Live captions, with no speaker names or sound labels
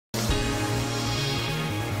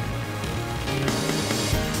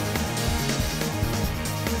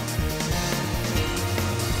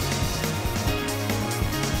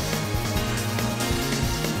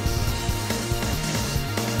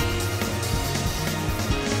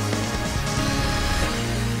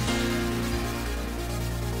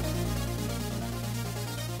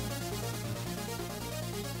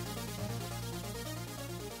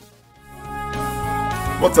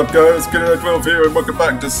What's up guys, Kid12 here and welcome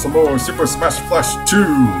back to some more Super Smash Flash 2!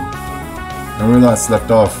 And when we last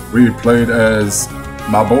left off, we played as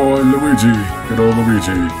my boy Luigi, good old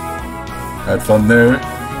Luigi. Had fun there.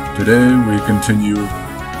 Today we continue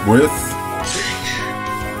with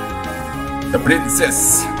the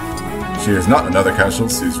princess. She is not another casual,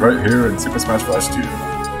 she's right here in Super Smash Flash 2.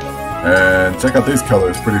 And check out these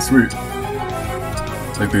colors, pretty sweet.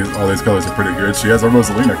 I think all these colors are pretty good. She has a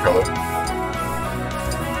Rosalina color.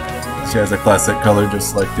 She has a classic color,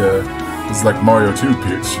 just like this is like Mario 2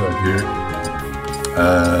 Peach right here.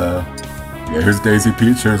 Yeah, here's Daisy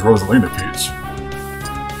Peach, here's Rosalina Peach.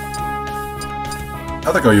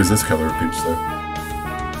 I think I'll use this color of Peach though.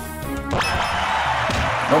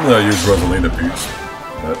 Normally I use Rosalina Peach,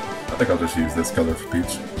 but I think I'll just use this color for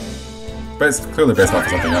Peach. Clearly based off of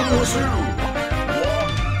something else I was saying.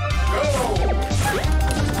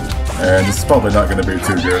 And this is probably not going to be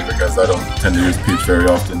too good because I don't tend to use Peach very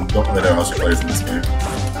often. Don't really know how she plays in this game.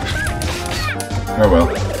 Oh well.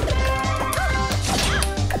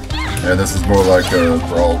 And this is more like a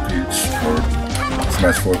Brawl Peach or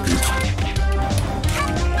Smash 4 Peach.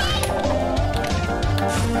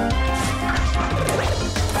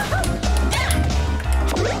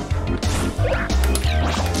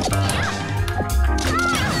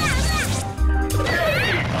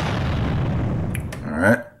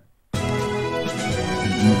 Alright.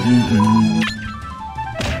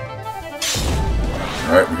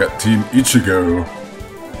 Alright, we got Team Ichigo.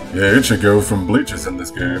 Yeah, Ichigo from Bleach is in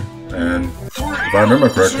this game. And if I remember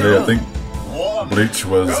correctly, I think Bleach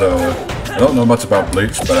was, I don't know much about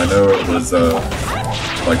Bleach, but I know it was,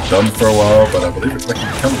 like done for a while, but I believe it's making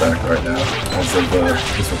a comeback right now as of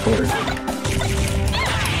this recording.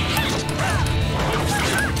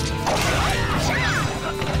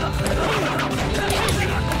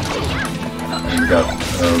 And we got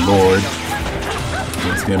Lord in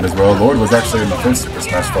this game as well. Lord was actually in the first Super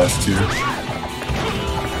Smash Flash 2. I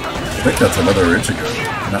think that's another Ichigo.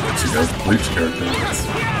 Not Ichigo, Bleach character.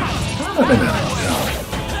 Maybe not.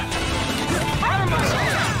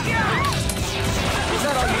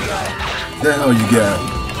 The hell you got?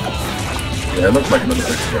 Yeah, it looks like another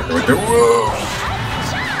Bleach character right there. Whoa!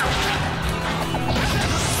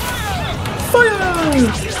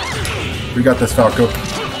 Fire! We got this, Falco.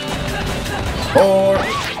 Oh.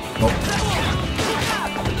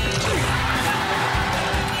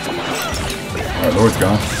 Alright, Lord's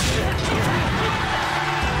gone.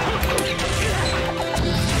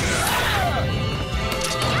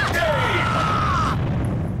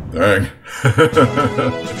 Dang.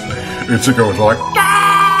 Ichigo was like,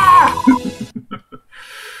 ah!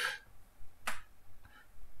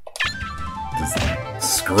 Just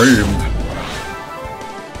screamed.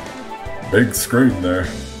 Big scream there.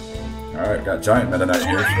 Alright, got Giant Meta Knight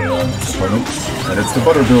here for this opponent. And it's the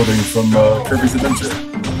Butter Building from Kirby's Adventure.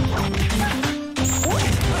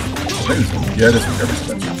 Yeah, it is from Kirby's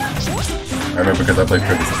Adventure. I remember because I played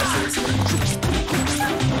Kirby's Adventure recently.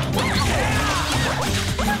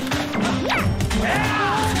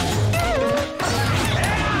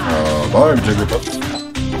 Bye, Jigglypuff.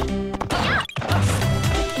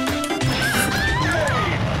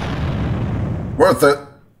 Worth it!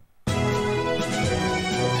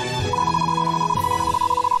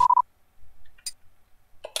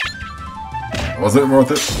 Was it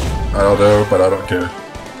worth it? I don't know, but I don't care.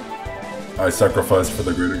 I sacrificed for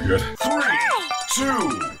the greater good. 3, 2,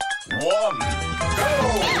 1, go!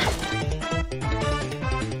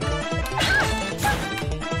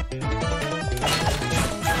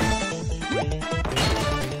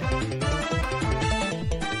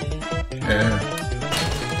 Yeah.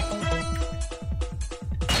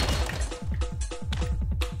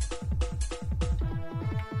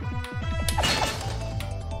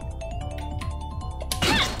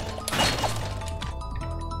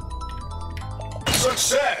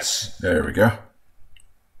 Success! There we go.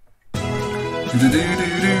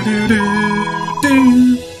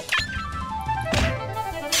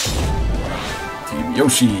 Team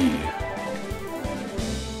Yoshi.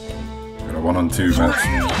 Got a 1-on-2 match.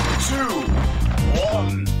 3, 2,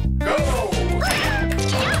 1, go!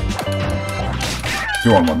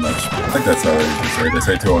 2-on-1 match. I think that's how they usually say. They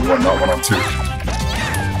say 2-on-1, not 1-on-2.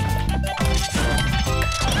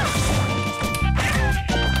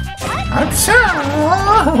 I'm sure.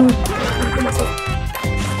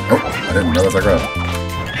 Oh, I didn't realize I grabbed.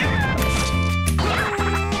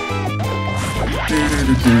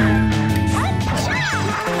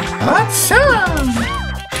 I'm sure.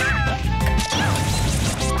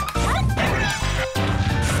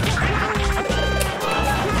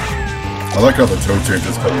 I like how the toad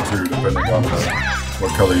changes color too, depending on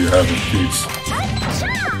what color you have in Peach.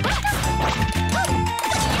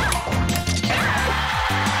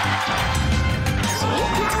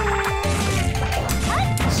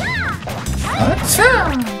 Okay,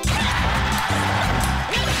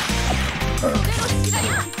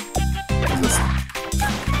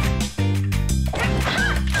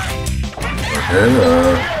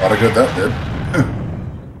 a lot of good that did.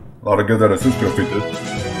 A lot of good that assist trophy did.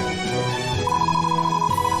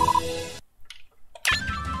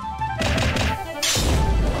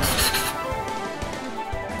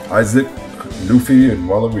 Isaac, Luffy, and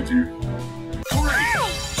Waluigi. 3,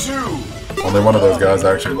 2. Only one of those guys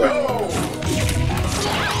actually left.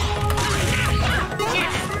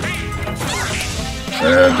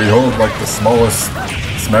 And behold, like the smallest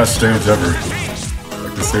Smash stage ever.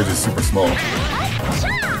 Like the stage is super small.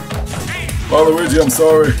 Waluigi, I'm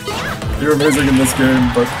sorry. You're amazing in this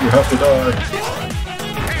game, but you have to die.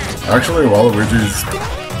 Actually, Waluigi's...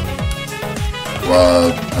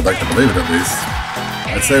 well, I'd like to believe it at least.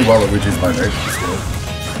 I'd say Waluigi's my main skill.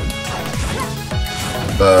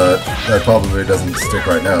 But that probably doesn't stick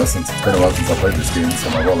right now since it's been a while since I played this game, so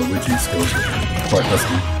my Waluigi skills are quite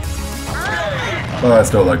rusty. But I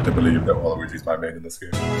still like to believe that Waluigi's my main in this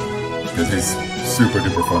game. Because he's super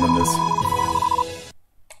duper fun in this.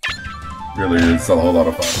 Really is a whole lot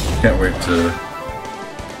of fun. Can't wait to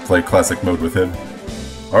play classic mode with him.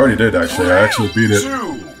 I already did actually, I actually beat it.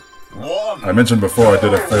 2, 1. I mentioned before I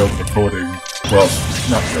did a failed recording. Well,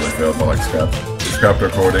 not really failed, more like scrapped. Scrapped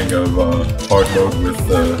recording of hard mode with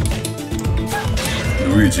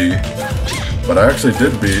Luigi. But I actually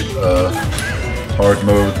did beat hard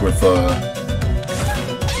mode with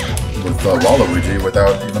Waluigi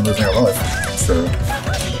without even losing a life. So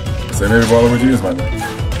maybe Waluigi is my name.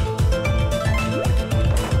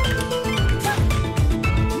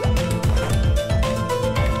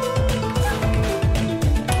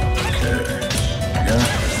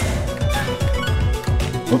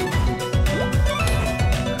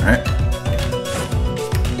 Alright.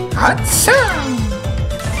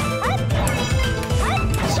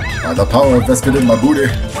 By the power vested in my booty,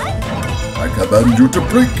 I command you to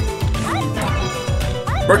break.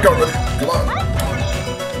 Break already, come on.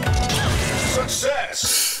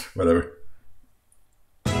 Success. Whatever.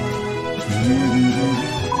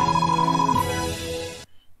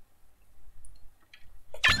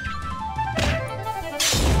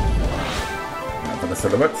 Now for the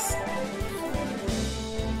silhouettes.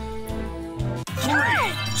 3,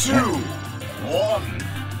 2, 1,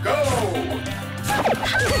 go!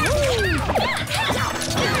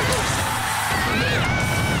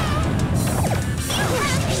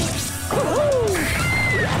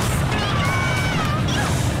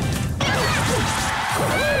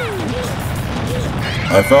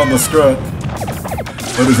 I found the strat.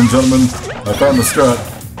 Ladies and gentlemen, I found the strat.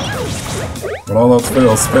 When all else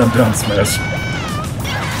fails, spam down smash.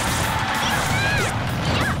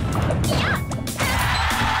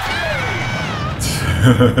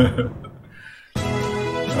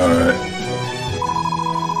 Alright.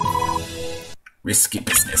 Risky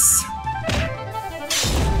business.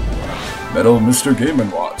 Metal Mr. Game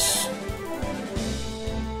 & Watch.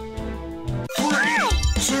 3,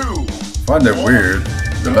 2. Find it weird.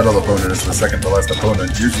 The metal opponent is the second to last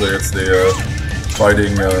opponent. Usually it's the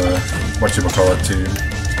fighting, whatchamacallit team.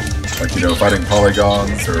 Like, you know, fighting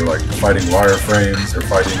polygons, or like fighting wireframes, or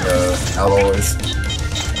fighting alloys.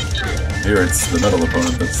 Here it's the metal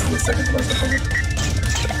opponent that's the second to last opponent.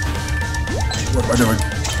 What am I doing?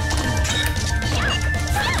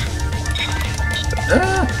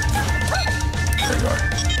 Ah! There you are.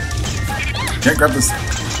 Can't grab this.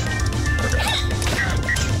 Okay.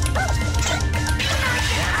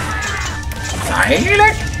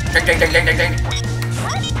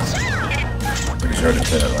 Pretty sure I didn't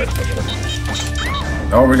say that right.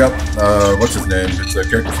 Oh, we got, what's his name? It's a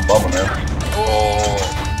character from Bomberman. Oh!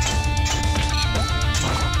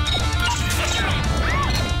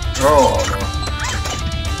 Oh,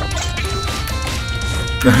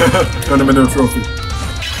 no. Turn him into a trophy.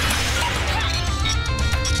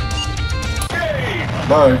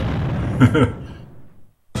 Bye.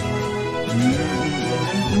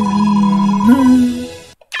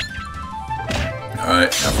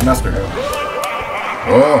 Alright, now for Master Hand.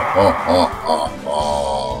 Oh.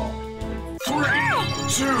 3,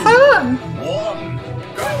 2, 1,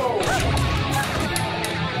 go!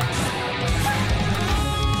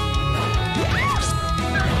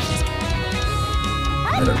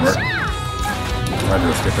 That didn't work. I do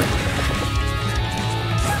a skipping.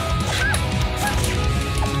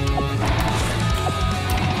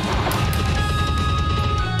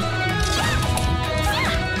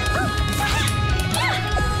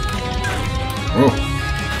 Oh.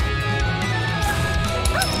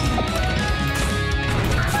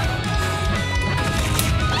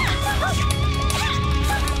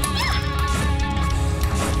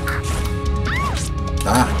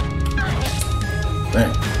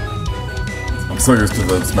 so used to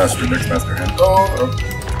the Smash Remix Master Hand. Oh!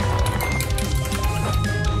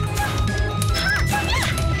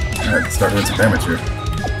 Alright, start doing some damage here.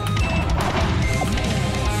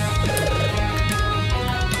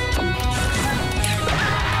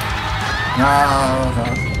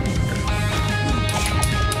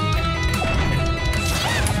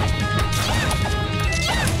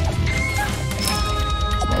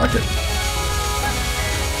 I like it.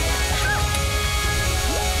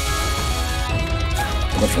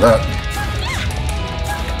 So much for that.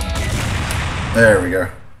 There we go.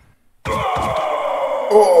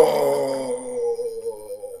 Oh!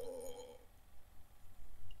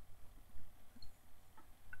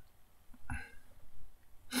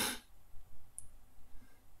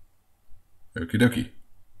 Okie dokie.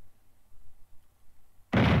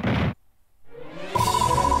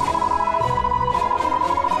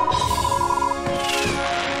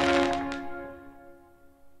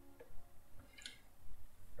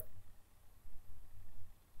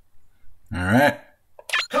 Alright.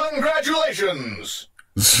 Congratulations!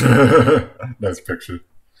 Nice picture.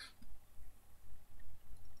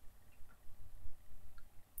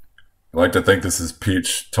 I like to think this is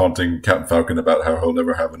Peach taunting Captain Falcon about how he'll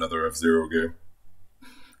never have another F-Zero game.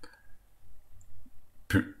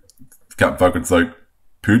 Captain Falcon's like,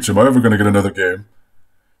 Peach, am I ever going to get another game?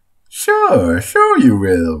 Sure you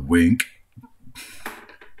will, wink.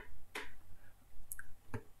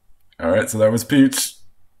 Alright, so that was Peach.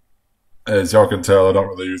 As y'all can tell, I don't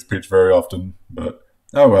really use Peach very often, but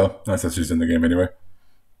oh well, nice that she's in the game anyway.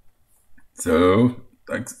 So,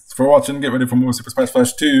 thanks for watching. Get ready for more Super Smash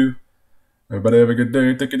Flash 2. Everybody have a good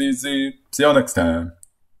day. Take it easy. See y'all next time.